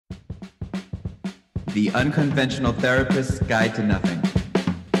The Unconventional Therapist's Guide to Nothing.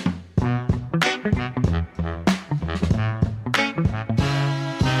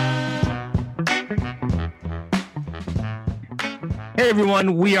 Hey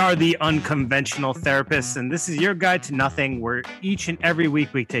everyone, we are the Unconventional Therapists, and this is your guide to nothing, where each and every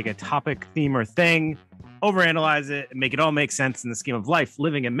week we take a topic, theme, or thing, overanalyze it, and make it all make sense in the scheme of life,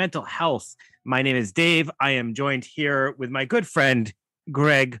 living, and mental health. My name is Dave. I am joined here with my good friend,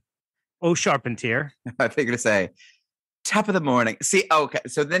 Greg O'Sharpentier. I figured to say, top of the morning. See, okay,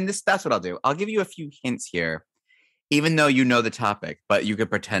 so then that's what I'll do. I'll give you a few hints here, even though you know the topic, but you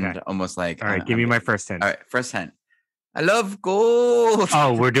could pretend almost like... All right, give me my first hint. All right, first hint. I love gold.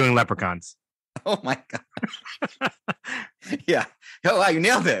 Oh, we're doing leprechauns. Oh my gosh. Yeah. Oh wow, you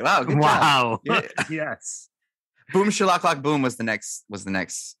nailed it. Wow. Good wow. job. Yeah. Yes. Boom shillelagh boom was the next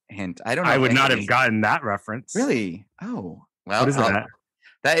hint. I don't know. I would not have gotten that reference. Really? Oh. Well, what is that?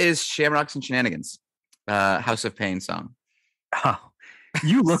 That is Shamrocks and Shenanigans. House of Pain song. Oh.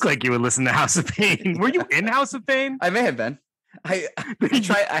 You look like you would listen to House of Pain. Were you in House of Pain? I may have been. I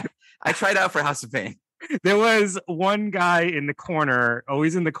tried out for House of Pain. There was one guy in the corner,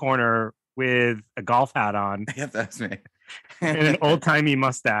 always in the corner, with a golf hat on. Yep, that's me. And an old-timey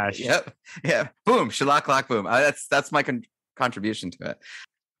mustache. Yep. Yeah. Boom. Shillelagh boom. That's my contribution to it.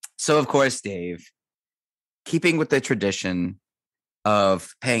 So, of course, Dave, keeping with the tradition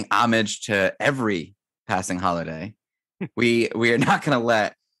of paying homage to every passing holiday, we are not going to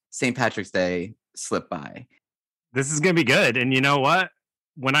let St. Patrick's Day slip by. This is going to be good. And you know what?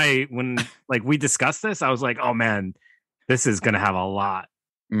 When we discussed this, I was like, oh man, this is going to have a lot.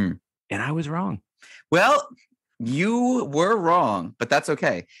 And I was wrong. Well, you were wrong, but that's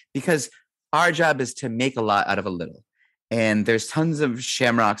okay, because our job is to make a lot out of a little. And there's tons of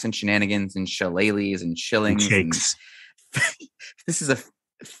shamrocks and shenanigans and shillelaghs and shillings. Shakes. This is a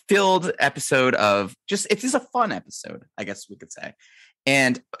filled episode of it's just a fun episode, I guess we could say.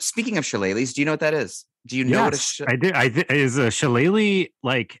 And speaking of shillelaghs, do you know what that is? Do you know what I did. Is a shillelagh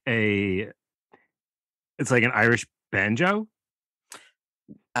like it's like an Irish banjo?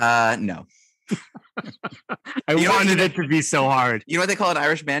 No. I wanted it to be so hard. You know what they call an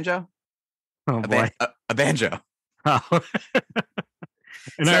Irish banjo? Oh boy, a banjo. Oh.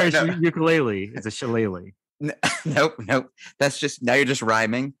 Irish ukulele is a shillelagh. Nope. That's just, now you're just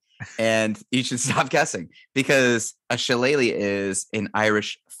rhyming, and you should stop guessing, because a shillelagh is an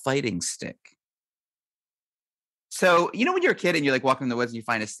Irish fighting stick. So, you know, when you're a kid and you're like walking in the woods and you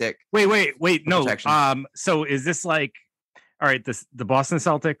find a stick. Wait. No. So is this like, all right, the Boston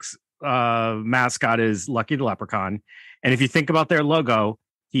Celtics mascot is Lucky the Leprechaun. And if you think about their logo,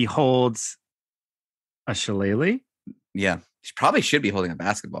 he holds a shillelagh. Yeah. He probably should be holding a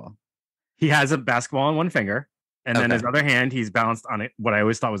basketball. He has a basketball in one finger. And then his other hand, he's balanced on it, what I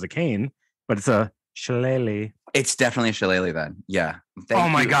always thought was a cane, but it's a shillelagh. It's definitely a shillelagh then. Yeah. Oh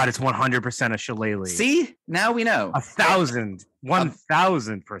my God, it's 100% a shillelagh. See, now we know.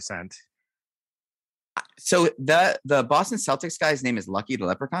 1,000%. So the Boston Celtics guy's name is Lucky the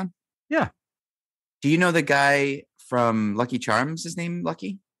Leprechaun? Yeah. Do you know the guy from Lucky Charms is named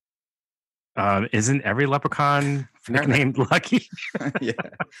Lucky? Isn't every leprechaun nicknamed Lucky? Yeah,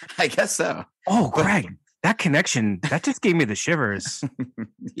 I guess so. Oh, Greg, that connection, that just gave me the shivers.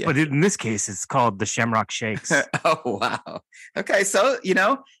 Yeah. But in this case, it's called the Shamrock Shakes. Oh, wow. Okay, so,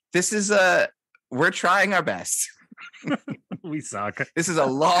 this is we're trying our best. We suck. This is a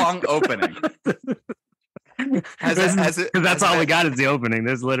long opening. That's all we got is the opening.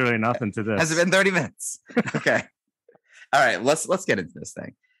 There's literally nothing to this. Has it been 30 minutes? Okay. All right, let's get into this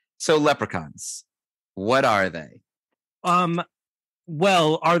thing. So leprechauns, what are they?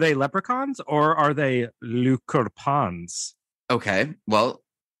 Well, are they leprechauns or are they lukerpans? Okay, well,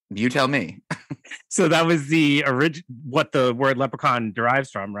 you tell me. So that was what the word leprechaun derives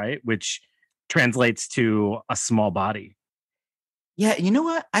from, right? Which translates to a small body. Yeah, you know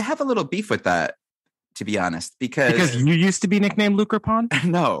what? I have a little beef with that, to be honest, because you used to be nicknamed Lukerpan?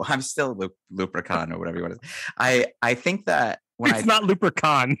 No, I'm still Luprechaun or whatever you want to say. I think that it's not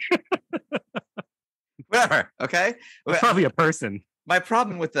Luprechaun. Whatever, okay? It's probably a person. My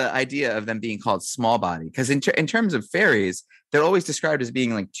problem with the idea of them being called small body, because in terms of fairies, they're always described as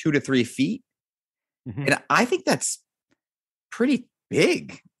being like 2 to 3 feet. Mm-hmm. And I think that's pretty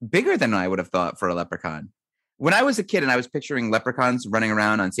bigger than I would have thought for a leprechaun. When I was a kid and I was picturing leprechauns running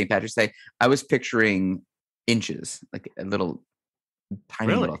around on St. Patrick's Day, I was picturing inches, like a little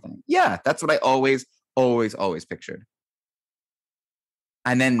tiny little thing. Yeah, that's what I always pictured.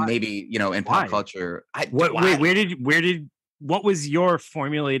 And then maybe, in pop culture. What was your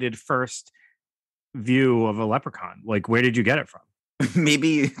formulated first view of a leprechaun? Like, where did you get it from?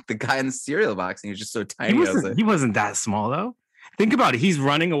 Maybe the guy in the cereal box, and he was just so tiny. He wasn't that small though. Think about it. He's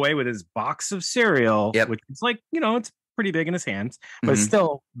running away with his box of cereal, Yep. which is like, it's pretty big in his hands, but it's Mhm.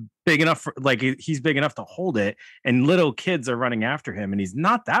 still big enough for, like, he's big enough to hold it. And little kids are running after him, and he's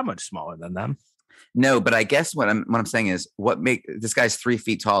not that much smaller than them. No, but I guess what I'm saying is, this guy's 3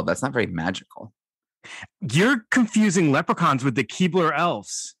 feet tall. That's not very magical. You're confusing leprechauns with the Keebler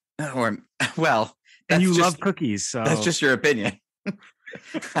elves. Or, well, and you love cookies, so that's just your opinion.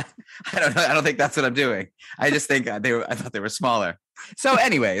 I don't know. I don't think that's what I'm doing. I just think I thought they were smaller. So,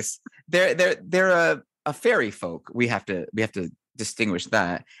 anyways, they're a fairy folk. We have to distinguish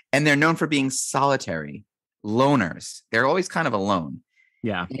that, and they're known for being solitary loners. They're always kind of alone.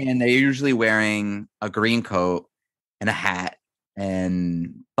 Yeah, and they're usually wearing a green coat and a hat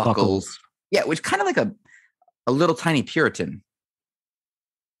and buckles. Yeah, which kind of like a little tiny Puritan.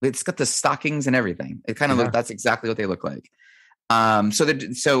 It's got the stockings and everything. It kind of that's exactly what they look like.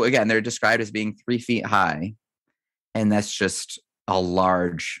 So again, they're described as being 3 feet high, and that's just a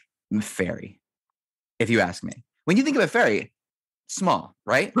large fairy, if you ask me. When you think of a fairy, small,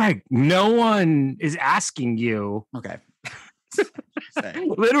 right? Right. No one is asking you. Okay.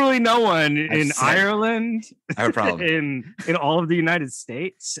 Literally no one in Ireland, I have a problem. in all of the United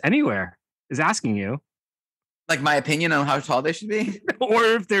States, anywhere is asking you. Like my opinion on how tall they should be? Or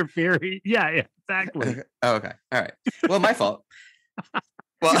if they're fairy. Yeah, exactly. Oh, okay. All right. Well, my fault.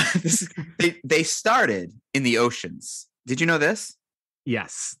 Well, they started in the oceans. Did you know this?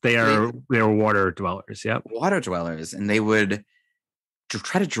 Yes, they are water dwellers. Yep. Water dwellers. And they would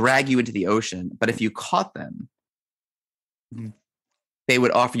try to drag you into the ocean. But if you caught them, they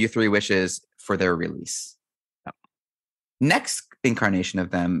would offer you 3 wishes for their release. Yep. Next incarnation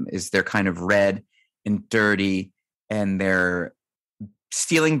of them is they're kind of red and dirty, and they're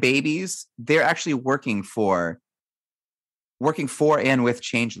stealing babies. They're actually working for and with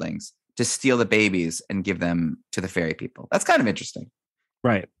changelings to steal the babies and give them to the fairy people. That's kind of interesting.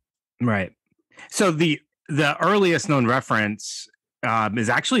 Right. So the earliest known reference is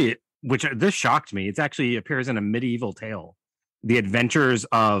actually, which this shocked me. It actually appears in a medieval tale, The Adventures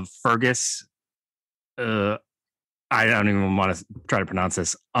of Fergus. I don't even want to try to pronounce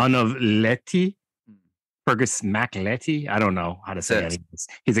this. Unavleti. Fergus MacLetty. I don't know how to say it.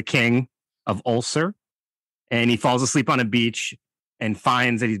 He's a king of Ulster, and he falls asleep on a beach and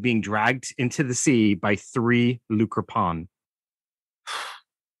finds that he's being dragged into the sea by 3 Lukerpan.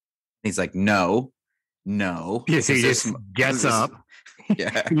 He's like, no. Yes, he just gets up.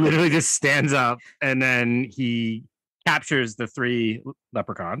 Yeah. He literally just stands up, and then he captures the 3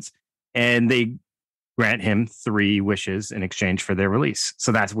 leprechauns, and they grant him 3 wishes in exchange for their release.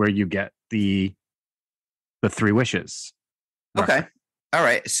 So that's where you get the 3 wishes. Okay. All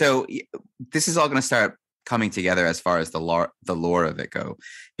right. So this is all going to start coming together as far as the lore of it go,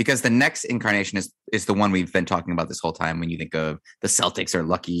 because the next incarnation is the one we've been talking about this whole time. When you think of the Celtics or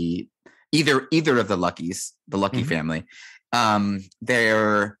Lucky, either of the Luckies, the Lucky family,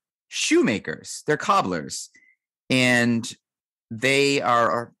 they're shoemakers, they're cobblers, and they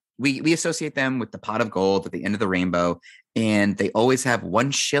are we associate them with the pot of gold at the end of the rainbow, and they always have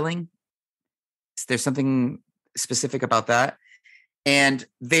 1 shilling. There's something specific about that. And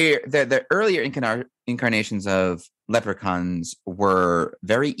the earlier incarnations of leprechauns were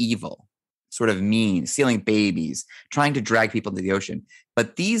very evil, sort of mean, stealing babies, trying to drag people into the ocean.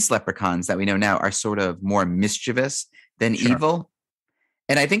 But these leprechauns that we know now are sort of more mischievous than evil.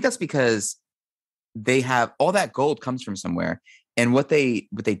 And I think that's because they have all that gold comes from somewhere. And what they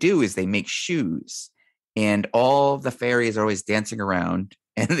do is they make shoes, and all the fairies are always dancing around,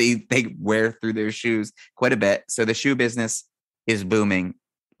 and they wear through their shoes quite a bit. So the shoe business is booming.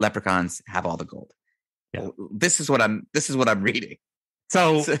 Leprechauns have all the gold. Yeah. This is what I'm reading.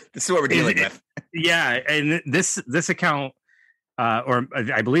 So this is what we're dealing with. Yeah, and this account, or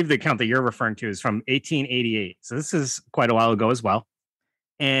I believe the account that you're referring to, is from 1888. So this is quite a while ago as well.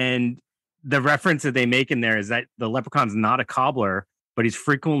 And the reference that they make in there is that the leprechaun's not a cobbler, but he's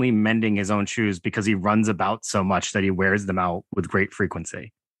frequently mending his own shoes because he runs about so much that he wears them out with great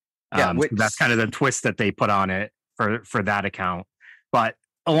frequency. Yeah, so that's kind of the twist that they put on it for that account. But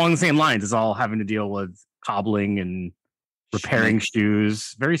along the same lines, it's all having to deal with cobbling and repairing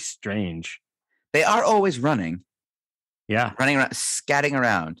shoes. Very strange. They are always running. Yeah. Running around, scatting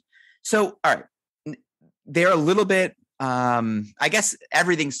around. So, all right. They're a little bit, I guess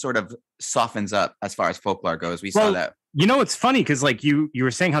everything sort of softens up as far as folklore goes. We saw that. You know, it's funny because like you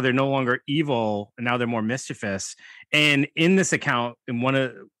were saying how they're no longer evil and now they're more mischievous. And in this account, in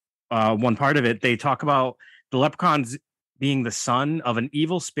one part of it, they talk about the leprechauns being the son of an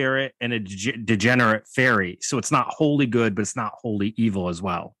evil spirit and a degenerate fairy. So it's not wholly good, but it's not wholly evil as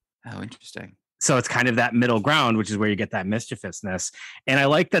well. Oh, interesting. So it's kind of that middle ground, which is where you get that mischievousness. And I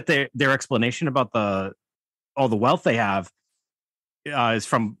like that their explanation about all the wealth they have is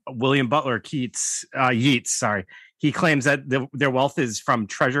from William Butler Yeats. Sorry, he claims that their wealth is from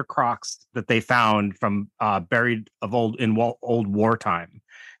treasure crocks that they found from buried of old wartime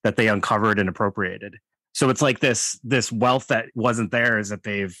that they uncovered and appropriated. So it's like this wealth that wasn't theirs that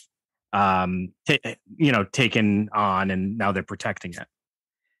they've taken on, and now they're protecting it.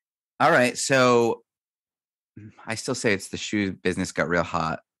 All right, so I still say it's the shoe business got real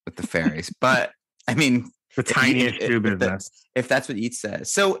hot with the fairies, but I mean, the tiniest shoe business. If that's what Yeats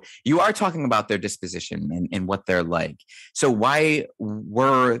says. So you are talking about their disposition and what they're like. So why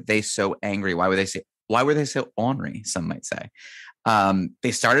were they so angry? Why were they so ornery? Some might say.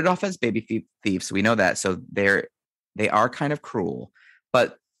 They started off as baby thieves. We know that. So they are kind of cruel,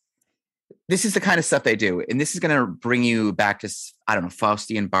 but this is the kind of stuff they do. And this is going to bring you back to, I don't know,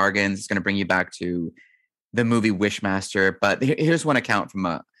 Faustian bargains. It's going to bring you back to the movie Wishmaster. But here's one account from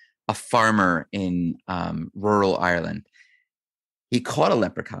a farmer in rural Ireland. He caught a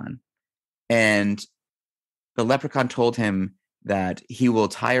leprechaun, and the leprechaun told him that he will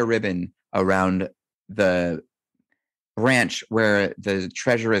tie a ribbon around the branch where the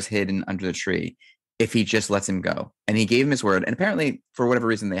treasure is hidden under the tree if he just lets him go. And he gave him his word. And apparently, for whatever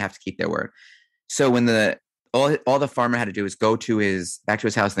reason, they have to keep their word. So when all the farmer had to do is go back to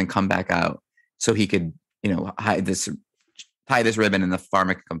his house and then come back out so he could, tie this ribbon and the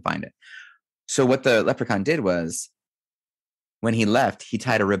farmer could come find it. So what the leprechaun did was, when he left, he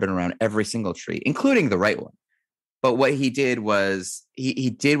tied a ribbon around every single tree, including the right one. But what he did was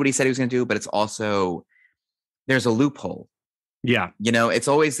he did what he said he was going to do, but it's also, there's a loophole. Yeah. It's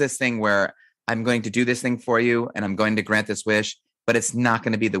always this thing where I'm going to do this thing for you and I'm going to grant this wish, but it's not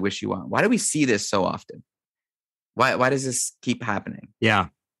going to be the wish you want. Why do we see this so often? Why does this keep happening? Yeah.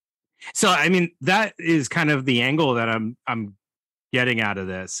 So, I mean, that is kind of the angle that I'm getting out of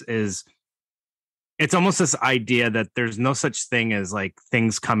this is it's almost this idea that there's no such thing as like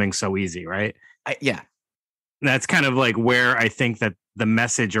things coming so easy, right? Yeah. That's kind of like where I think that the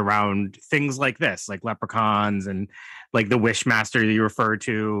message around things like this, like leprechauns and like the Wishmaster you referred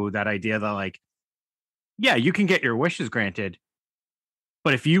to, that idea that like, yeah, you can get your wishes granted,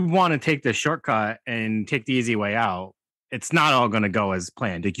 but if you want to take the shortcut and take the easy way out, it's not all going to go as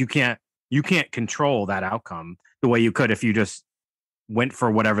planned. Like you can't control that outcome the way you could if you just went for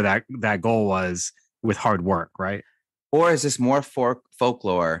whatever that goal was with hard work, right? Or is this more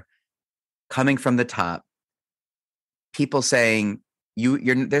folklore coming from the top? People saying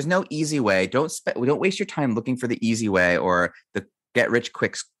there's no easy way. Don't waste your time looking for the easy way or the get rich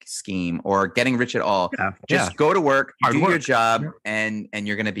quick scheme or getting rich at all. Yeah, just go to work, do your job, and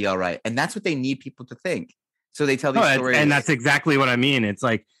you're going to be all right. And that's what they need people to think. So they tell these stories. And that's exactly what I mean. It's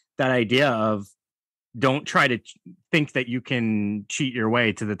like that idea of don't try to think that you can cheat your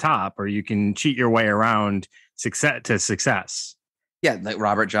way to the top or you can cheat your way around success. Yeah, like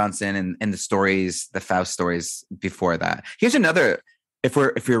Robert Johnson and the stories, the Faust stories before that. Here's another, if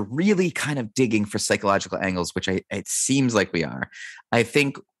we're really kind of digging for psychological angles, which it seems like we are, I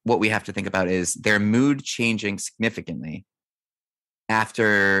think what we have to think about is their mood changing significantly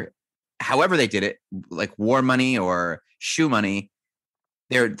after however they did it, like war money or shoe money.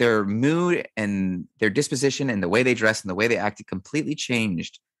 Their mood and their disposition and the way they dressed and the way they acted completely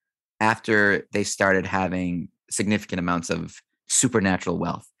changed after they started having significant amounts of supernatural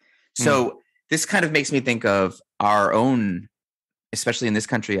wealth. So this kind of makes me think of our own, especially in this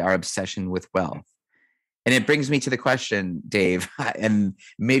country, our obsession with wealth. And it brings me to the question, Dave, and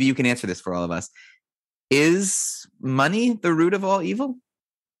maybe you can answer this for all of us. Is money the root of all evil?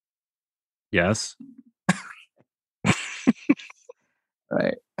 Yes.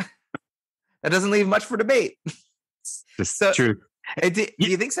 Right. That doesn't leave much for debate. Just true. Do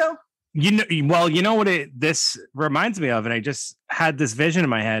you think so? You know what this reminds me of, and I just had this vision in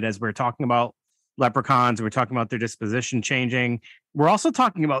my head as we're talking about leprechauns, we're talking about their disposition changing. We're also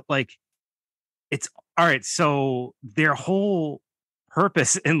talking about like, it's all right. So their whole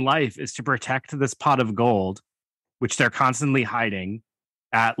purpose in life is to protect this pot of gold, which they're constantly hiding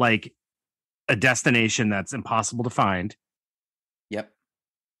at like a destination that's impossible to find. Yep.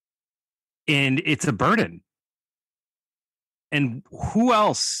 And it's a burden. And who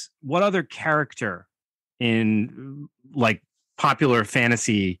else, what other character in like popular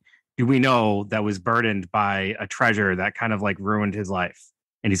fantasy do we know that was burdened by a treasure that kind of like ruined his life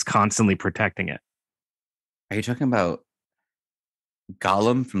and he's constantly protecting it? Are you talking about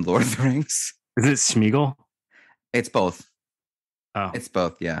Gollum from Lord of the Rings? Is it Smeagol? It's both. Oh, it's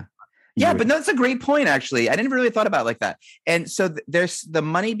both. Yeah. Yeah, but no, that's a great point. Actually, I didn't really thought about it like that. And so there's the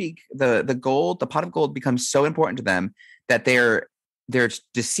money, the gold, the pot of gold becomes so important to them that they're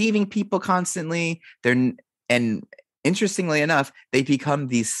deceiving people constantly. And interestingly enough, they become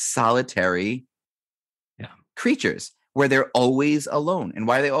these solitary creatures where they're always alone. And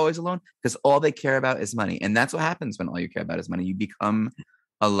why are they always alone? Because all they care about is money. And that's what happens when all you care about is money. You become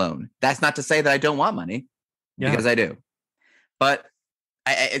alone. That's not to say that I don't want money, because I do. But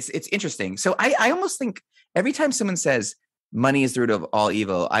it's interesting. So I almost think every time someone says money is the root of all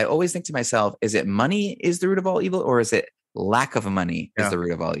evil, I always think to myself, is it money is the root of all evil, or is it lack of money is the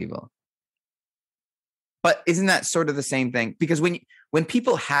root of all evil? But isn't that sort of the same thing? Because when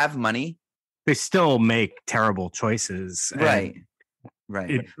people have money, they still make terrible choices. Right.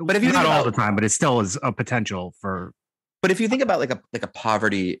 But if you not all the time, but it still is a potential for. But if you think about like a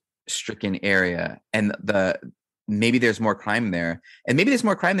poverty-stricken area, and maybe there's more crime there, and maybe there's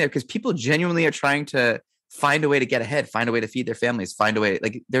more crime there because people genuinely are trying to find a way to get ahead, find a way to feed their families, find a way,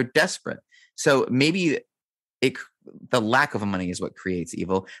 like they're desperate. So maybe the lack of money is what creates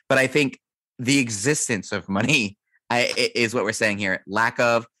evil. But I think the existence of money is what we're saying here. Lack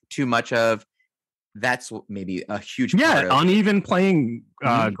of, too much of, that's maybe a huge part of uneven playing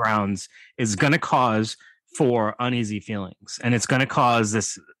grounds is going to cause for uneasy feelings, and it's going to cause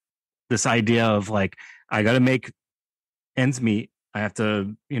this idea of like, I got to make ends meet. I have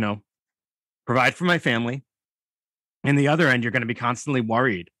to, provide for my family. And the other end, you're going to be constantly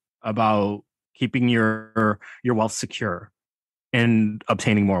worried about keeping your wealth secure and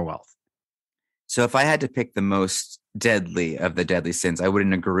obtaining more wealth. So if I had to pick the most deadly of the deadly sins, I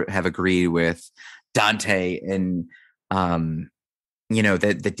wouldn't have agreed with Dante and,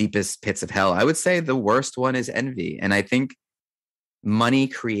 the deepest pits of hell. I would say the worst one is envy. And I think money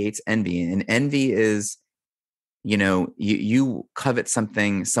creates envy. And envy is, you covet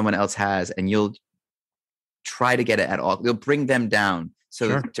something someone else has, and you'll try to get it at all. You'll bring them down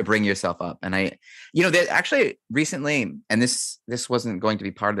to bring yourself up. And there actually recently, and this wasn't going to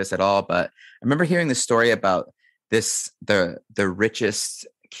be part of this at all, but I remember hearing the story about the richest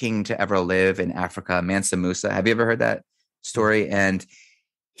king to ever live in Africa, Mansa Musa. Have you ever heard that story? And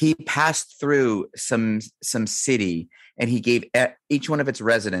he passed through some city, and he gave each one of its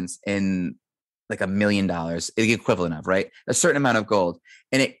residents in like $1 million, the equivalent of, right, a certain amount of gold.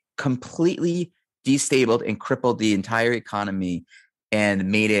 And it completely destabilized and crippled the entire economy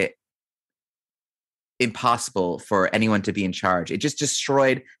and made it impossible for anyone to be in charge. It just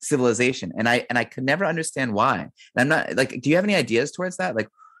destroyed civilization. And I could never understand why. And I'm not like, do you have any ideas towards that?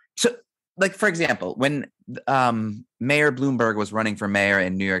 Like, for example, when Mayor Bloomberg was running for mayor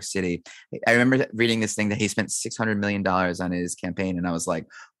in New York City, I remember reading this thing that he spent $600 million on his campaign. And I was like,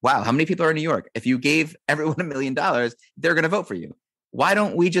 wow, how many people are in New York? If you gave everyone $1 million, they're going to vote for you. Why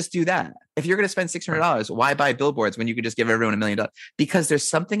don't we just do that? If you're going to spend $600, why buy billboards when you could just give everyone $1 million? Because there's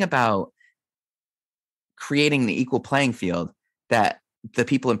something about creating the equal playing field that the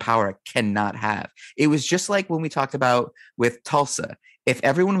people in power cannot have. It was just like when we talked about with Tulsa. If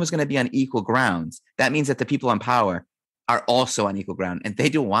everyone was going to be on equal grounds, that means that the people in power are also on equal ground, and they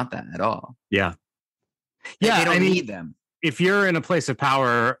don't want that at all. Yeah. They don't need them. If you're in a place of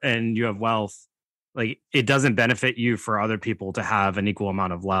power and you have wealth, like, it doesn't benefit you for other people to have an equal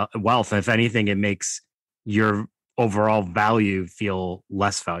amount of wealth. If anything, it makes your overall value feel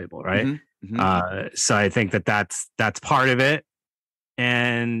less valuable, right? Mm-hmm. Mm-hmm. So I think that's part of it.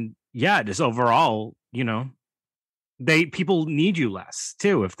 And yeah, just overall, people need you less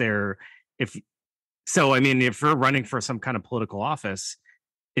too. If you're running for some kind of political office,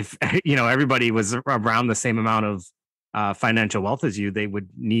 if everybody was around the same amount of financial wealth as you,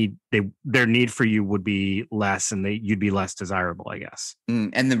 their need for you would be less, and you'd be less desirable, I guess.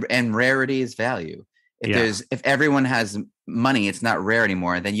 And rarity is value. If everyone has money, it's not rare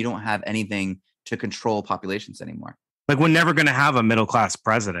anymore. Then you don't have anything to control populations anymore. Like, we're never going to have a middle class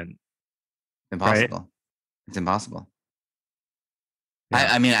president. Impossible. Right? It's impossible.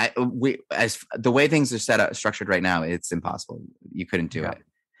 Yeah. As the way things are structured right now, it's impossible. You couldn't do it.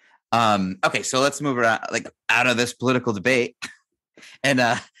 Okay, so let's move around, out of this political debate, and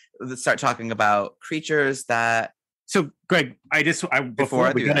let's start talking about creatures that. So, Greg, I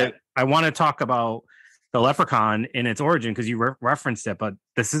want to talk about the leprechaun in its origin, because you referenced it, but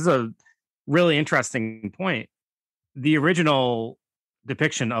this is a really interesting point. The original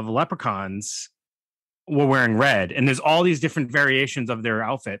depiction of leprechauns were wearing red, and there's all these different variations of their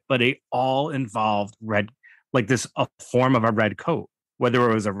outfit, but they all involved red, like a form of a red coat, whether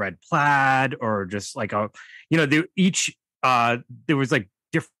it was a red plaid or just like there was like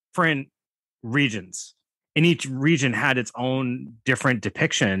different regions and each region had its own different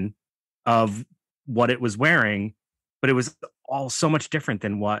depiction of what it was wearing, but it was all so much different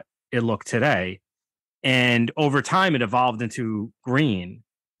than what it looked today. And over time, it evolved into green,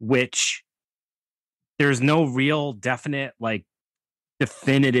 which there's no real definite, like,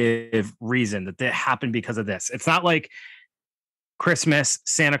 definitive reason that happened because of this. It's not like Christmas,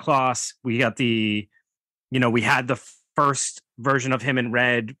 Santa Claus. We got we had the first version of him in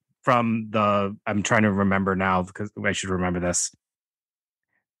red from I'm trying to remember now because I should remember this.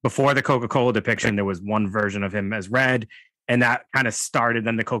 Before the Coca-Cola depiction, there was one version of him as red, and that kind of started.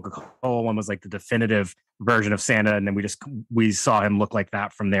 Then the Coca-Cola one was like the definitive version of Santa, and then we saw him look like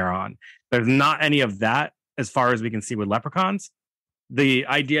that from there on. There's not any of that as far as we can see with leprechauns. The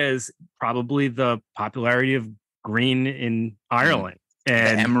idea is probably the popularity of green in Ireland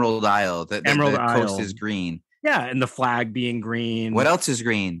and the Emerald Isle. The coast is green. Yeah, and the flag being green. What else is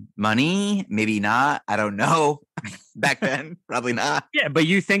green? Money? Maybe not. I don't know. Back then, probably not. Yeah, but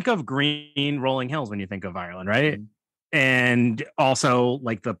you think of green rolling hills when you think of Ireland, right? Mm-hmm. And also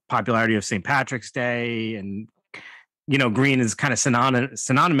like the popularity of St. Patrick's Day, and green is kind of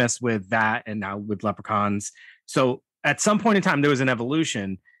synonymous with that, and now with leprechauns. So at some point in time, there was an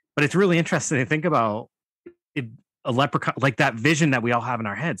evolution, but it's really interesting to think about a leprechaun, like that vision that we all have in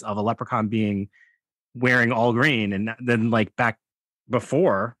our heads of a leprechaun being wearing all green, and then like back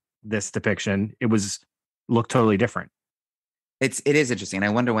before this depiction, it looked totally different. It is interesting. I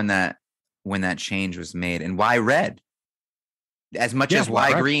wonder when that change was made, and why red? As much as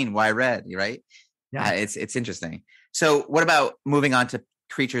why green, why red? Right? Yeah, it's interesting. So, what about moving on to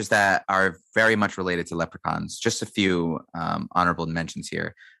creatures that are very much related to leprechauns? Just a few honorable mentions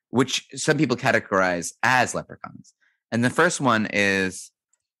here, which some people categorize as leprechauns. And the first one is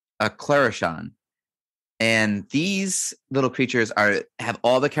a Leprechauns. And these little creatures have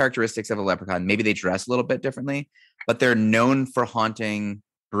all the characteristics of a leprechaun. Maybe they dress a little bit differently, but they're known for haunting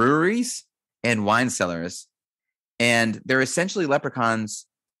breweries and wine cellars. And they're essentially leprechauns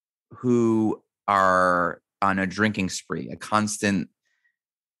who are on a drinking spree, constantly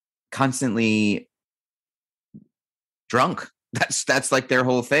drunk. That's like their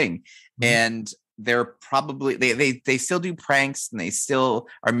whole thing. Mm-hmm. And they're probably they still do pranks, and they still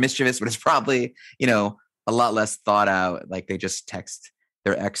are mischievous, but it's probably a lot less thought out. Like they just text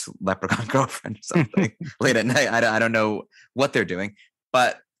their ex leprechaun girlfriend or something late at night. I don't know what they're doing.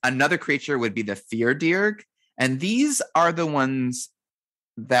 But another creature would be the fear deerg, and these are the ones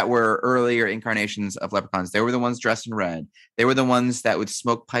that were earlier incarnations of leprechauns. They were the ones dressed in red. They were the ones that would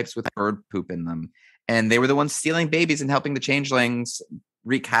smoke pipes with bird poop in them, and they were the ones stealing babies and helping the changelings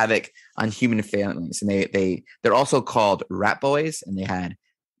wreak havoc on human families. And they're also called rat boys, and they had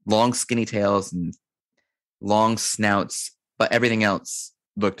long skinny tails and long snouts, but everything else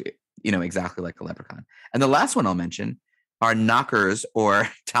looked exactly like a leprechaun. And the last one I'll mention are knockers, or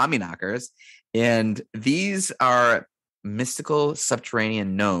Tommy knockers, and these are mystical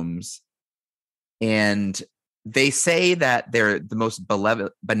subterranean gnomes, and they say that they're the most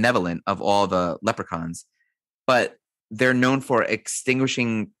benevolent of all the leprechauns, but they're known for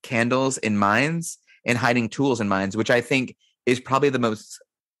extinguishing candles in mines and hiding tools in mines, which I think is probably the most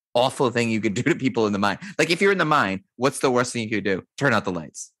awful thing you could do to people in the mine. Like if you're in the mine, what's the worst thing you could do? Turn out the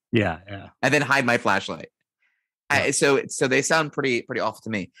lights. Yeah. And then hide my flashlight. Yeah. So they sound pretty awful to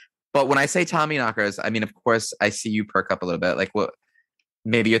me. But when I say Tommy knockers, I mean, of course, I see you perk up a little bit. Like what?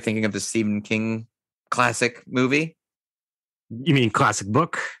 Maybe you're thinking of the Stephen King classic movie. You mean classic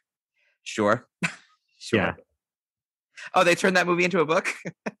book? Sure. Yeah. Oh, they turned that movie into a book?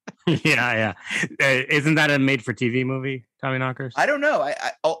 Yeah. Isn't that a made-for-TV movie, Tommy Knockers? I don't know.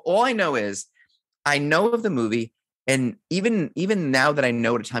 All I know is I know of the movie, and even now that I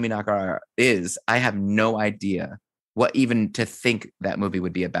know what a Tommy Knocker is, I have no idea what even to think that movie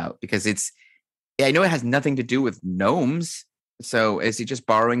would be about, because I know it has nothing to do with gnomes. So is he just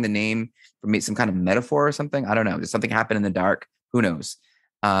borrowing the name from some kind of metaphor or something? I don't know. Did something happen in the dark? Who knows?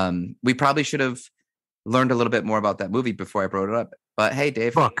 We probably should have learned a little bit more about that movie before I brought it up. But hey,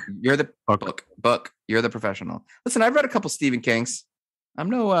 Dave, you're the book. You're the professional. Listen, I've read a couple Stephen Kings. I'm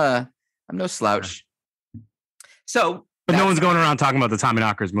no slouch. So, but no one's going around talking about the Tommy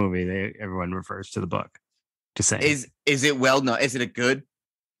Knockers movie. Everyone refers to the book. Just saying. Is it well known? Is it a good?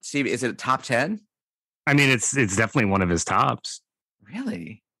 Steve, is it a top 10? I mean, it's definitely one of his tops.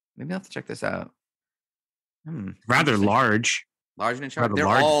 Really? Maybe I'll have to check this out. Rather large. Large and in charge. They're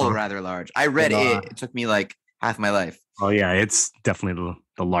all rather large. I read it. It took me like half my life. Oh yeah, it's definitely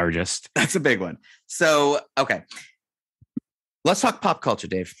the largest. That's a big one. So okay, let's talk pop culture,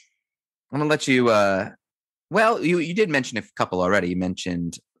 Dave. I'm gonna let you. Well, you did mention a couple already. You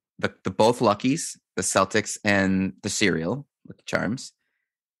mentioned the both Luckies, the Celtics and the cereal, Lucky Charms.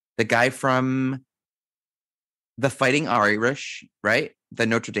 The guy from the Fighting Irish, right? The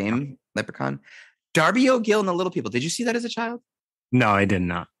Notre Dame leprechaun. Darby O'Gill and the Little People. Did you see that as a child? No, I did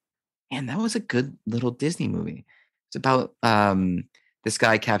not. And that was a good little Disney movie. It's about this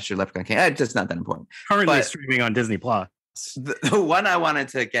guy captured Leprechaun King. It's just not that important. Currently streaming on Disney Plus. The one I wanted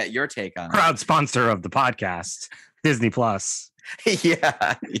to get your take on. Proud sponsor of the podcast, Disney Plus.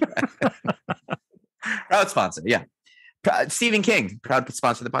 yeah. Proud sponsor. Yeah. Stephen King, proud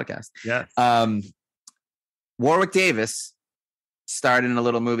sponsor of the podcast. Yeah. Warwick Davis starred in a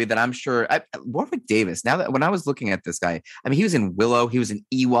little movie that I'm sure Warwick Davis. Now that when I was looking at this guy, I mean, he was in Willow, he was in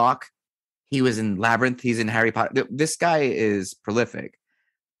Ewok, he was in Labyrinth, he's in Harry Potter. This guy is prolific.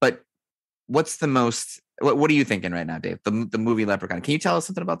 But what's the most? What are you thinking right now, Dave? The movie Leprechaun. Can you tell us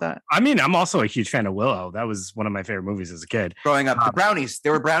something about that? I mean, I'm also a huge fan of Willow. That was one of my favorite movies as a kid. Growing up, the brownies.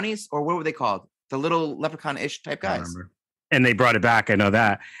 There were brownies, or what were they called? The little leprechaun-ish type guys. And they brought it back. I know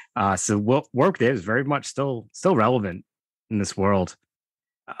that. So Warwick Davis is very much still relevant in this world.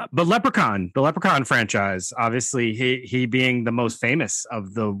 But Leprechaun, the Leprechaun franchise, obviously he being the most famous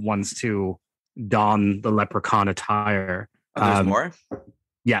of the ones to don the leprechaun attire. Oh, there's more?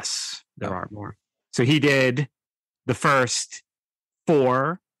 Yes, there are more. So he did the first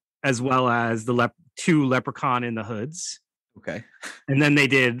 4, as well as the 2 Leprechaun in the Hoods. Okay. And then they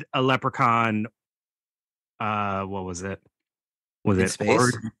did a Leprechaun. What was it? Was in it space?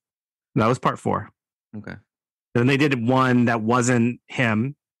 Horde? That was part 4. Okay. Then they did one that wasn't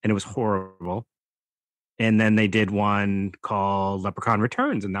him, and it was horrible. And then they did one called Leprechaun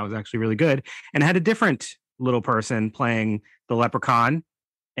Returns, and that was actually really good. And it had a different little person playing the Leprechaun,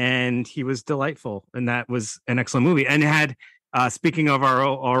 and he was delightful. And that was an excellent movie. And it had, speaking of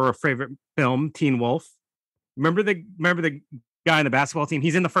our favorite film, Teen Wolf. Remember the guy in the basketball team?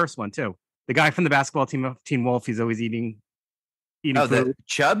 He's in the first one too. The guy from the basketball team of Teen Wolf. He's always eating. Oh, the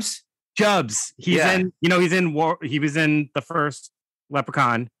Chubbs. Chubbs. He's in. He was in the first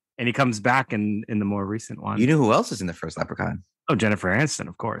Leprechaun, and he comes back in the more recent one. You know who else is in the first Leprechaun? Oh, Jennifer Aniston,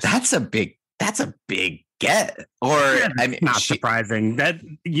 of course. That's a big get. Or I mean, not surprising. That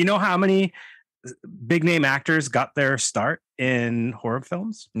you know how many big name actors got their start in horror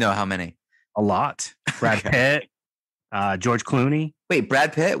films? No, how many? A lot. Brad Pitt, George Clooney. Wait,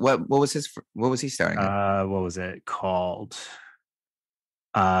 Brad Pitt? What was he starring in? What was it called?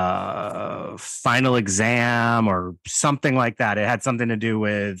 Final Exam or something like that. It had something to do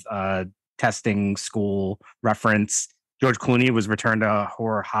with testing school reference. George Clooney was Return to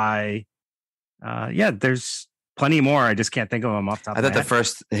Horror High. There's plenty more. I just can't think of them off the top of my head. I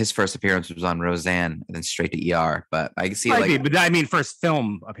thought his first appearance was on Roseanne and then straight to ER, but I can see but I mean first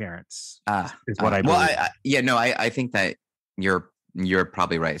film appearance. Is what I believe. Well, I think that you're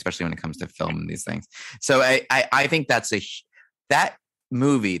probably right, especially when it comes to film these things. So I think that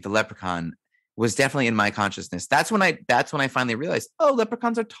movie, The Leprechaun, was definitely in my consciousness. That's when I finally realized, oh,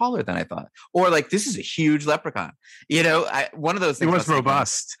 leprechauns are taller than I thought, or like this is a huge leprechaun. One of those things. He was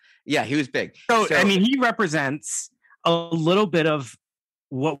robust. Yeah, he was big. So I mean, he represents a little bit of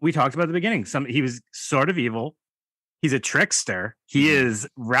what we talked about at the beginning. He was sort of evil. He's a trickster. He is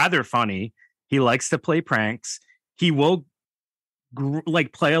rather funny. He likes to play pranks. He will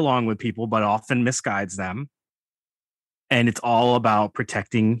play along with people, but often misguides them. And it's all about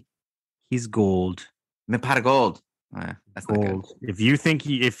protecting his gold. The pot of gold. That's gold. If you think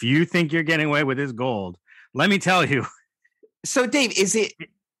you're getting away with his gold, let me tell you. So, Dave, is it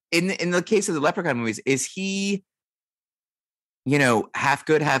in the case of the Leprechaun movies? Is he, half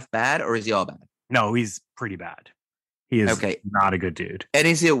good, half bad, or is he all bad? No, he's pretty bad. He is not a good dude.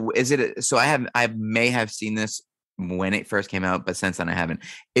 And so I may have seen this when it first came out, but since then I haven't.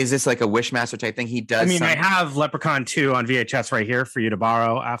 Is this like a Wishmaster type thing? He does. I mean, I have Leprechaun 2 on VHS right here for you to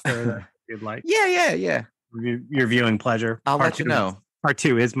borrow after if you'd like. Yeah. Your viewing pleasure. I'll let you know. Part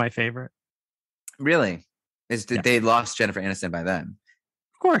 2 is my favorite. Really? They lost Jennifer Aniston by then?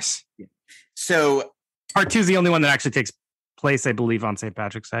 Of course. Yeah. So part 2 is the only one that actually takes place, I believe, on St.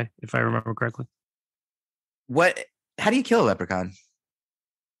 Patrick's Day, if I remember correctly. How do you kill a leprechaun?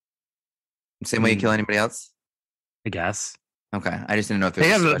 Same way you kill anybody else? I guess. Okay. I just didn't know if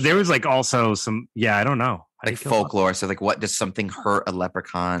there was also some, I don't know. Like folklore. So what does something hurt a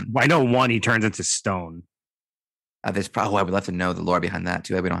leprechaun? I know one, he turns into stone. There's probably, I would love to know the lore behind that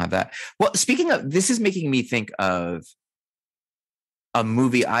too. We don't have that. Well, speaking of, this is making me think of a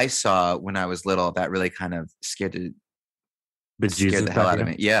movie I saw when I was little that really kind of scared the hell out of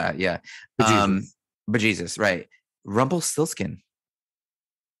me. Yeah. Bejesus, right. Rumpelstiltskin.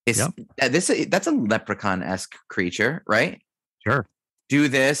 That's a leprechaun-esque creature, right? Sure. do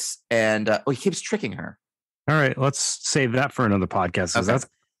this, and he keeps tricking her. All right, let's save that for another podcast. Okay.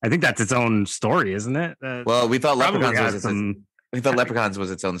 I think that's its own story, isn't it? Well, we thought Leprechauns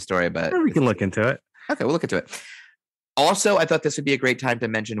was its own story, but we can look into it. Okay, we'll look into it. Also, I thought this would be a great time to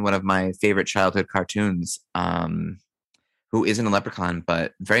mention one of my favorite childhood cartoons, who isn't a leprechaun,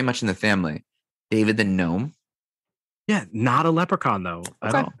 but very much in the family, David the Gnome. Yeah, not a leprechaun, though,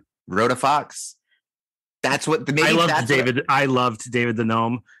 at all. Rhoda Fox. That's what I loved David the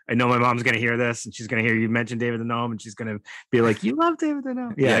Gnome. I know my mom's gonna hear this, and she's gonna hear you mention David the Gnome, and she's gonna be like, "You love David the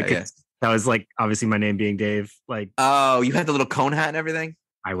Gnome." Yeah. That was like obviously my name being Dave. Like, oh, you had the little cone hat and everything.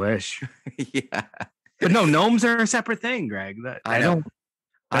 I wish. Yeah, but no, gnomes are a separate thing, Greg. I know.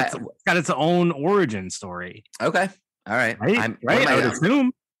 It's got its own origin story. Okay, all right. I would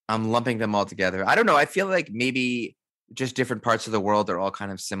assume I'm lumping them all together. I don't know. I feel like maybe just different parts of the world are all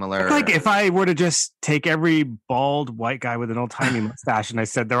kind of similar. Like if I were to just take every bald white guy with an old timey mustache and I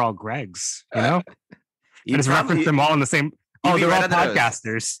said they're all Gregs, I just reference them all in the same. Oh, they're all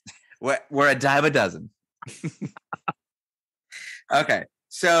podcasters. We're a dime a dozen. Okay,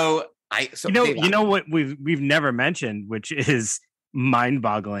 so you know what we've never mentioned, which is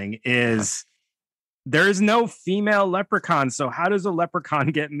mind-boggling, is there is no female leprechaun. So how does a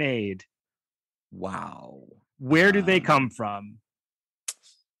leprechaun get made? Wow. Where do they come from?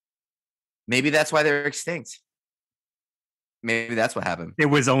 Maybe that's why they're extinct. Maybe that's what happened. There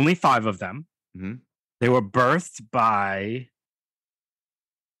was only 5 of them. Mm-hmm. They were birthed by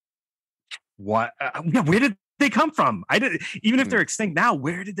what? Where did they come from? Even if they're extinct now,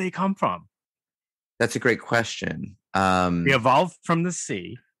 where did they come from? That's a great question. They evolved from the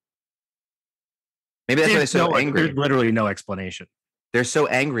sea. Maybe that's why they're so angry. There's literally no explanation. They're so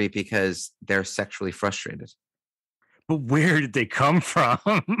angry because they're sexually frustrated. But where did they come from?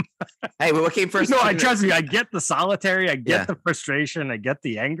 Hey, what came first? No, trust me. I get the solitary. I get the frustration. I get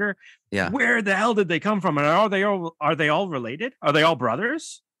the anger. Yeah. Where the hell did they come from? And are they all related? Are they all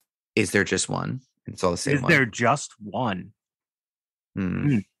brothers? Is there just one? It's all the same. Is there just one?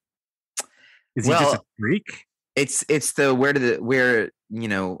 Hmm. Is he just a freak? It's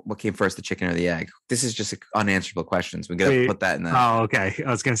what came first, the chicken or the egg? This is just unanswerable questions. We gotta put that in there. Oh, okay.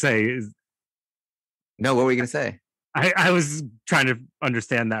 I was gonna say. No, what were you gonna say? I was trying to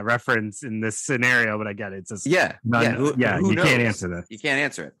understand that reference in this scenario, but I get it. It's just Who you knows? Can't answer that. You can't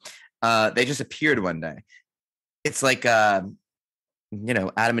answer it. They just appeared one day. It's like Adam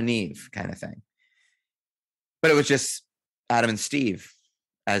and Eve kind of thing. But it was just Adam and Steve,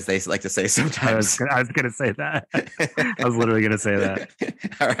 as they like to say sometimes. I was going to say that. I was literally going to say that.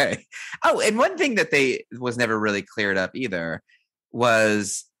 All right. Oh, and one thing that was never really cleared up either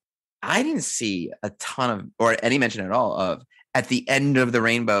was I didn't see a ton of, or any mention at all of, at the end of the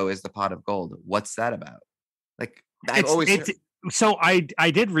rainbow is the pot of gold. What's that about? Like so I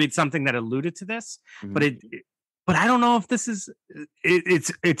did read something that alluded to this, mm-hmm. but I don't know if this is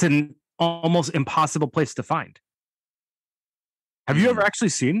it's an almost impossible place to find. Have you ever actually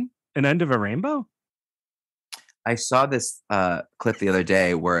seen an end of a rainbow? I saw this clip the other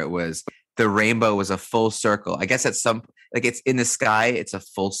day where it was the rainbow was a full circle. I guess it's in the sky, it's a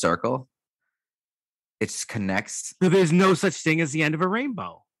full circle. It just connects. So there's no such thing as the end of a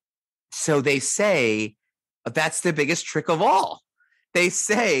rainbow. So they say that's the biggest trick of all. They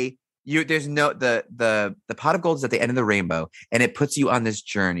say there's no the pot of gold is at the end of the rainbow, and it puts you on this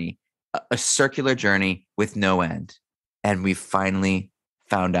journey, a circular journey with no end. And we finally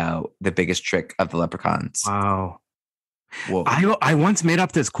found out the biggest trick of the leprechauns. Wow. Whoa. I once made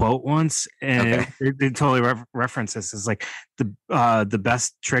up this quote once, and it totally references is like the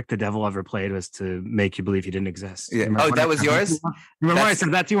best trick the devil ever played was to make you believe he didn't exist. Yeah. Oh, that was yours? Remember when I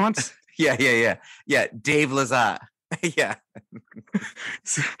said that to you once? Yeah. Dave Lazat. Yeah.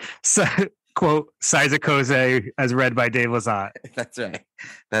 So, quote, Sizakose as read by Dave Lazat.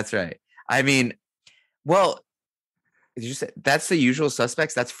 That's right. I mean, well, did you say that's the usual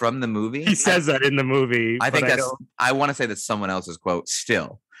suspects? That's from the movie. He says that in the movie. I think I want to say that's someone else's quote.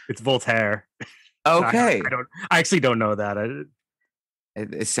 Still, it's Voltaire. Okay, I actually don't know that.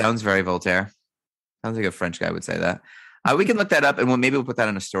 It sounds very Voltaire. Sounds like a French guy would say that. We can look that up, and maybe we'll put that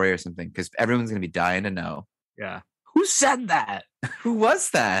in a story or something because everyone's going to be dying to know. Yeah, who said that? Who was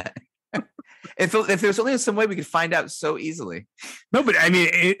that? If there was only some way we could find out so easily. No, but I mean,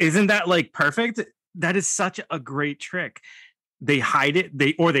 isn't that like perfect? That is such a great trick. They hide it,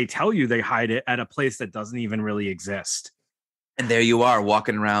 they tell you they hide it at a place that doesn't even really exist. And there you are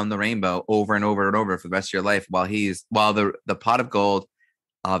walking around the rainbow over and over and over for the rest of your life while the pot of gold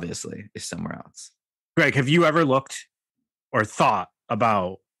obviously is somewhere else. Greg, have you ever looked or thought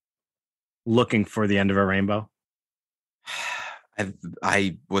about looking for the end of a rainbow?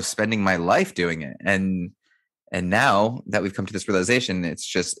 I was spending my life doing it, and now that we've come to this realization, it's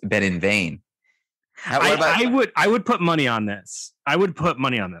just been in vain. I would put money on this. I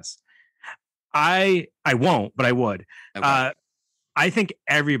won't, but I would. Okay. I think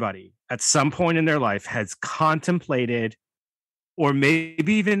everybody at some point in their life has contemplated or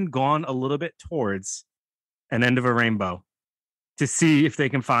maybe even gone a little bit towards an end of a rainbow to see if they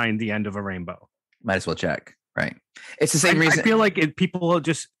can find the end of a rainbow. Might as well check, right? It's the same reason. I feel like people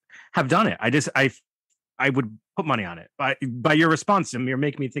just have done it. I would put money on it. By your response, you're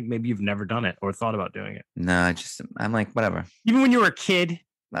making me think maybe you've never done it or thought about doing it. No, I'm like, whatever. Even when you were a kid?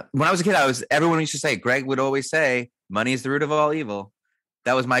 When I was a kid, everyone used to say, Greg would always say, money is the root of all evil.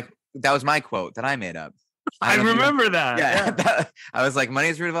 That was my quote that I made up. I remember that. Yeah. I was like, money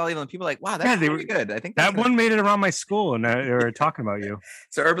is the root of all evil. And people were like, wow, that's really good. I think that one made it around my school and they were talking about you.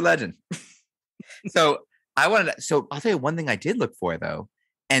 It's an urban legend. So I'll tell you one thing I did look for though,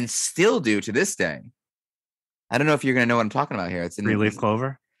 and still do to this day. I don't know if you're going to know what I'm talking about here. It's in 3-leaf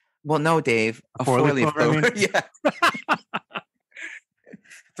clover. Well, no, Dave, a 4-leaf clover. I mean. Yeah.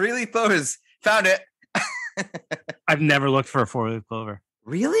 3-leaf clovers. Found it. I've never looked for a 4-leaf clover.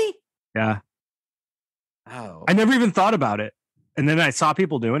 Really? Yeah. Oh. I never even thought about it. And then I saw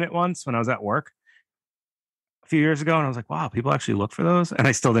people doing it once when I was at work a few years ago. And I was like, wow, people actually look for those. And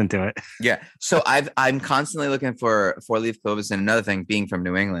I still didn't do it. Yeah. So I'm constantly looking for 4-leaf clovers. And another thing, being from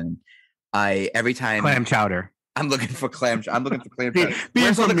New England, every time clam chowder. I'm looking for clam chowder.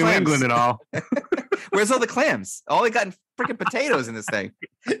 Being from New England and all. Where's all the clams? All we got freaking potatoes in this thing.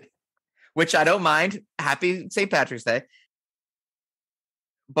 Which I don't mind. Happy St. Patrick's Day.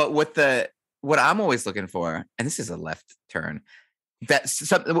 But what I'm always looking for, and this is a left turn,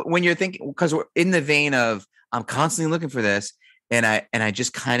 when you're thinking, because we're in the vein of I'm constantly looking for this, and I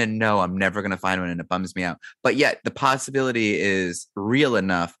just kind of know I'm never going to find one, and it bums me out. But yet the possibility is real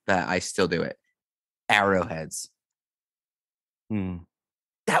enough that I still do it. Arrowheads.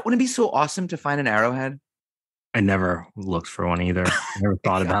 That wouldn't be so awesome to find an arrowhead. I never looked for one either. Never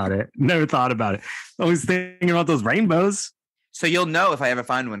thought about it. Always thinking about those rainbows. So you'll know if I ever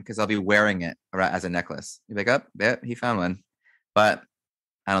find one because I'll be wearing it as a necklace. You pick up, yeah, he found one, but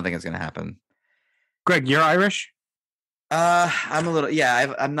I don't think it's going to happen. Greg, you're Irish? I'm a little,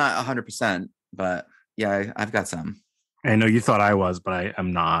 yeah. I'm not 100%, but yeah, I've got some. I know you thought I was, but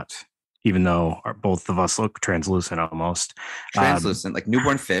I'm not. Even though both of us look translucent almost. Translucent, like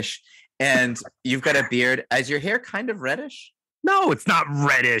newborn fish. And you've got a beard. Is your hair kind of reddish? No, it's not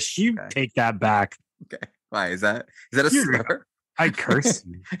reddish. You take that back. Okay. Why? Is that a slur? I curse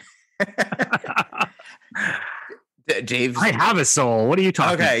you. Dave, I have a soul. What are you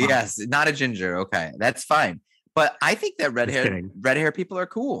talking about? Okay, yes. Not a ginger. Okay. That's fine. But I think that red hair people are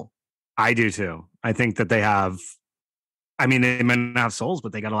cool. I do too. I think that they have, I mean, they may not have souls,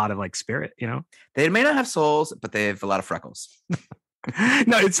 but they got a lot of like spirit, you know? They may not have souls, but they have a lot of freckles.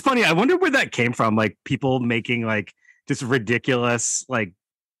 No, it's funny. I wonder where that came from. Like people making like just ridiculous like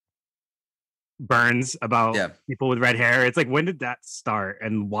burns about people with red hair. It's like, when did that start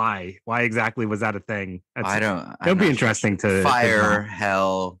and why? Why exactly was that a thing? It'll be interesting to fire,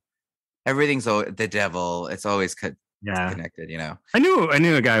 hell, everything's the devil. It's always connected, you know. I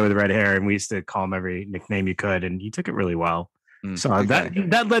knew a guy with red hair, and we used to call him every nickname you could, and he took it really well. So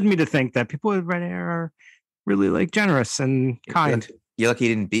that led me to think that people with red hair are really like generous and kind. You're lucky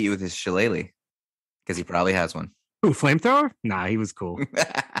he didn't beat you with his shillelagh, because he probably has one. Ooh, flamethrower? Nah, he was cool.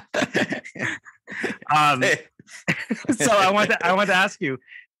 So I want to ask you,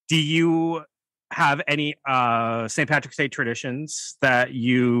 do you have any St. Patrick's Day traditions that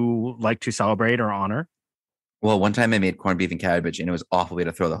you like to celebrate or honor? Well, one time I made corned beef and cabbage, and it was awful way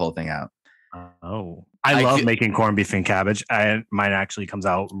to throw the whole thing out. Oh, I love making corned beef and cabbage. Mine actually comes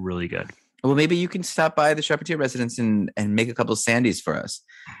out really good. Well, maybe you can stop by the Shepherd's residence and make a couple of Sandies for us.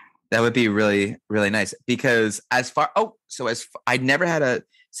 That would be really, really nice. Because I'd never had a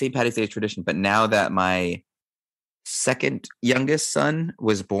St. Patrick's Day tradition, but now that my second youngest son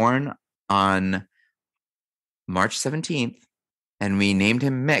was born on March 17th, and we named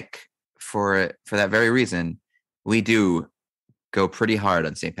him Mick for that very reason, we do go pretty hard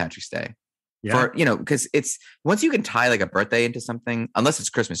on St. Patrick's Day. Yeah. Because it's once you can tie like a birthday into something, unless it's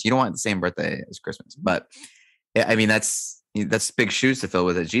Christmas, you don't want the same birthday as Christmas. But I mean, that's big shoes to fill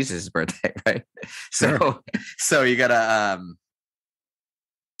with a Jesus' birthday, right? Sure. So you gotta,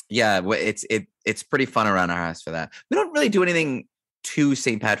 it's pretty fun around our house for that. We don't really do anything to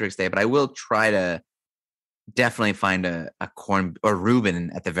St. Patrick's Day, but I will try to definitely find a corn or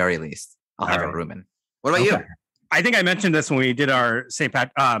Reuben at the very least. I'll have a Reuben. What about you? I think I mentioned this when we did our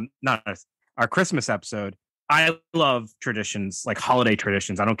our Christmas episode. I love traditions, like holiday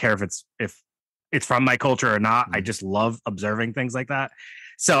traditions. I don't care if it's from my culture or not. I just love observing things like that.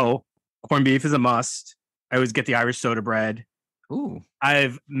 So corned beef is a must. I always get the Irish soda bread. Ooh.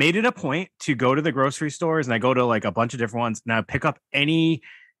 I've made it a point to go to the grocery stores, and I go to like a bunch of different ones, and I pick up any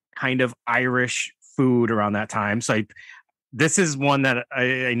kind of Irish food around that time. So this is one that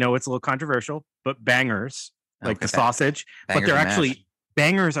I know it's a little controversial, but bangers, like the sausage, but they're actually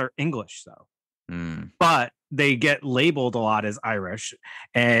bangers are English though. But they get labeled a lot as Irish,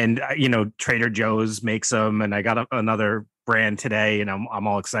 and Trader Joe's makes them, and I got another brand today, and I'm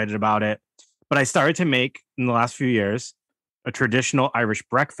all excited about it. But I started to make in the last few years a traditional Irish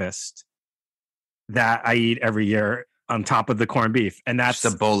breakfast that I eat every year on top of the corned beef, and that's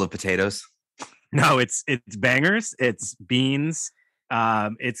just a bowl of potatoes. No, it's bangers, it's beans,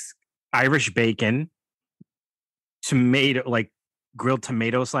 it's Irish bacon, tomato, like grilled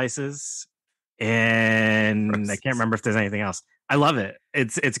tomato slices. And I can't remember if there's anything else. I love it.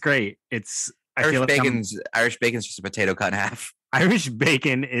 It's great. Irish bacon's just a potato cut in half. Irish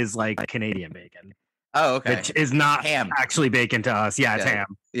bacon is like Canadian bacon. Oh, okay. Which is not ham. Actually bacon to us. Yeah, it's ham.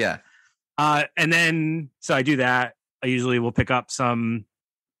 Yeah. And then so I do that. I usually will pick up some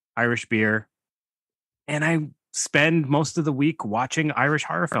Irish beer, and I spend most of the week watching Irish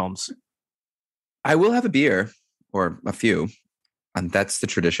horror films. I will have a beer or a few, and that's the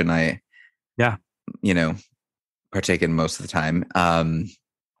tradition partake in most of the time.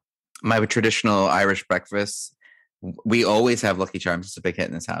 My traditional Irish breakfast, we always have Lucky Charms. It's a big hit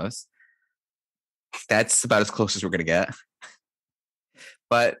in this house. That's about as close as we're gonna get.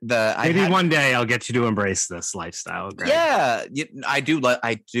 But maybe one day I'll get you to embrace this lifestyle. Greg. Yeah, I do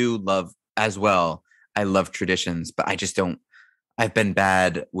love as well. I love traditions, but I just don't. I've been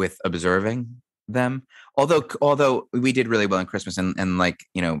bad with observing them. Although we did really well in Christmas, and like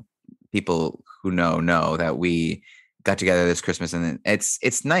people who know that we got together this Christmas, and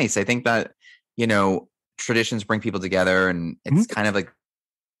it's nice. I think that traditions bring people together, and it's kind of like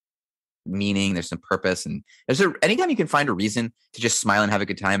meaning. There's some purpose, and anytime you can find a reason to just smile and have a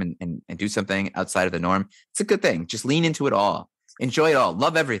good time and do something outside of the norm, it's a good thing. Just lean into it all, enjoy it all,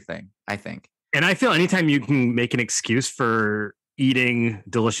 love everything, I think. And I feel anytime you can make an excuse for eating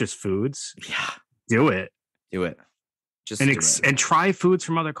delicious foods, do it. Just and try foods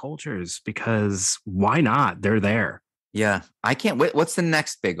from other cultures, because why not? They're there. Yeah, I can't wait. What's the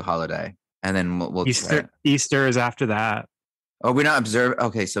next big holiday? And then we'll Easter is after that. Oh, we're not observing.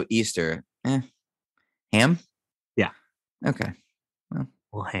 Okay, so Easter. Ham? Yeah. Okay. Well,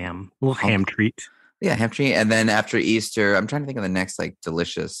 little ham treat. Yeah, ham treat. And then after Easter, I'm trying to think of the next like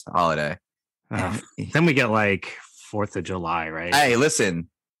delicious holiday. Then we get like 4th of July, right? Hey, listen.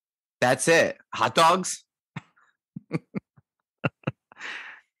 That's it. Hot dogs?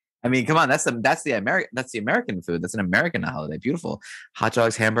 I mean, come on. That's the American food. That's an American holiday. Beautiful. Hot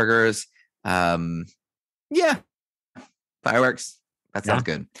dogs, hamburgers. Yeah. Fireworks. That sounds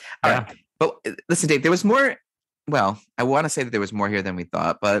good. All right. But listen, Dave, there was more. Well, I want to say that there was more here than we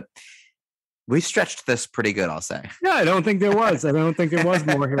thought, but we stretched this pretty good, I'll say. Yeah, I don't think there was. I don't think there was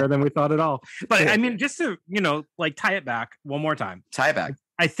more here than we thought at all. But I mean, just to, like tie it back one more time. Tie it back.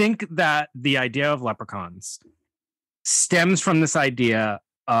 I think that the idea of leprechauns stems from this idea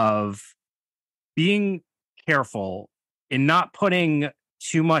of being careful in not putting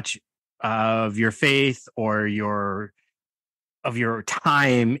too much of your faith or your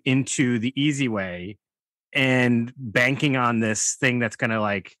time into the easy way and banking on this thing that's going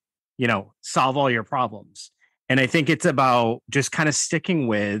to solve all your problems. And I think it's about just kind of sticking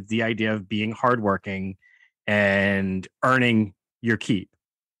with the idea of being hardworking and earning your keep,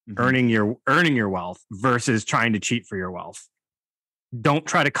 earning your wealth versus trying to cheat for your wealth. Don't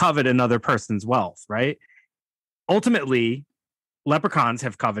try to covet another person's wealth, right? Ultimately, leprechauns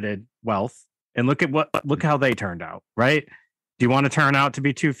have coveted wealth, and look how they turned out, right? Do you want to turn out to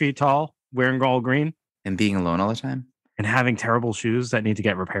be 2 feet tall, wearing all green, and being alone all the time, and having terrible shoes that need to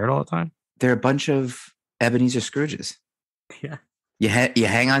get repaired all the time? They're a bunch of Ebenezer Scrooges. Yeah, you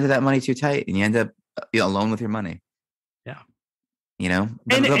hang on to that money too tight, and you end up alone with your money. Yeah,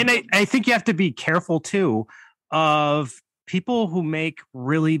 and I think you have to be careful too of people who make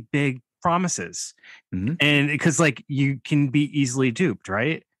really big promises, and because you can be easily duped,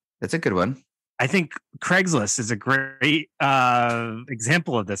 right? That's a good one. I think Craigslist is a great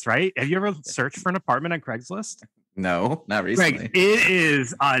example of this, right? Have you ever searched for an apartment on Craigslist? No, not recently. Greg, it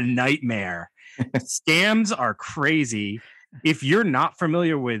is a nightmare. Scams are crazy. If you're not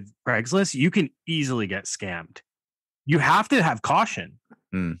familiar with Craigslist, you can easily get scammed. You have to have caution.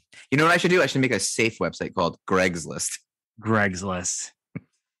 You know what I should do? I should make a safe website called Greg's List. Greg's List.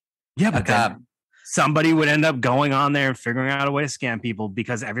 Yeah, but somebody would end up going on there and figuring out a way to scam people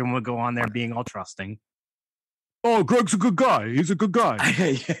because everyone would go on there being all trusting. Oh, Greg's a good guy. He's a good guy.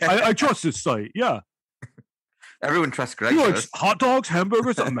 I trust this site. Yeah. Everyone trusts Greg. He likes hot dogs,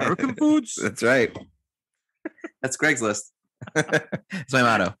 hamburgers, American foods. That's right. That's Greg's list. That's my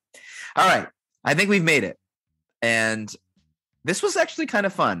motto. All right. I think we've made it. And this was actually kind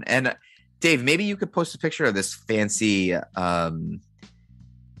of fun. And Dave, maybe you could post a picture of this fancy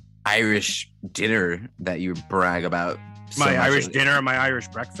Irish dinner that you brag about. My Irish dinner and my Irish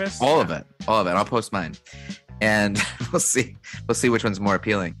breakfast. All of it. I'll post mine. And we'll see which one's more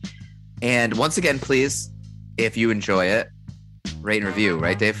appealing. And once again, please, if you enjoy it, rate and review,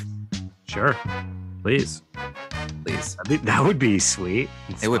 right, Dave? Sure. Please. That would be sweet.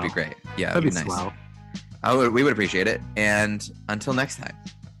 It would be great. Yeah, that'd be nice. Swell. We would appreciate it. And until next time.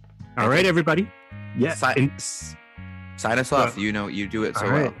 All right, everybody. Yeah. Sign us off. You do it so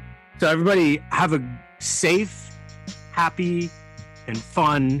well. So everybody have a safe, happy, and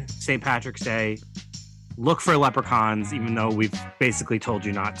fun St. Patrick's Day. Look for leprechauns, even though we've basically told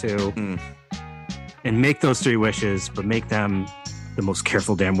you not to. And make those 3 wishes, but make them the most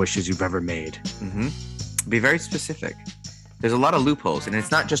careful damn wishes you've ever made. Mm-hmm. Be very specific. There's a lot of loopholes, and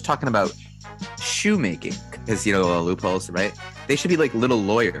it's not just talking about shoemaking, because a lot of loopholes, right? They should be like little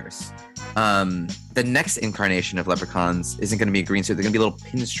lawyers. The next incarnation of leprechauns isn't going to be a green suit. They're going to be little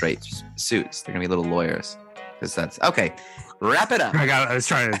pinstripe suits. They're going to be little lawyers. Because that's okay. Wrap it up. I was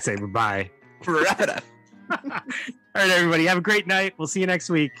trying to say goodbye. Wrap it up. All right, everybody. Have a great night. We'll see you next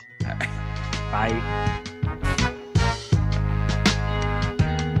week. All right. Bye.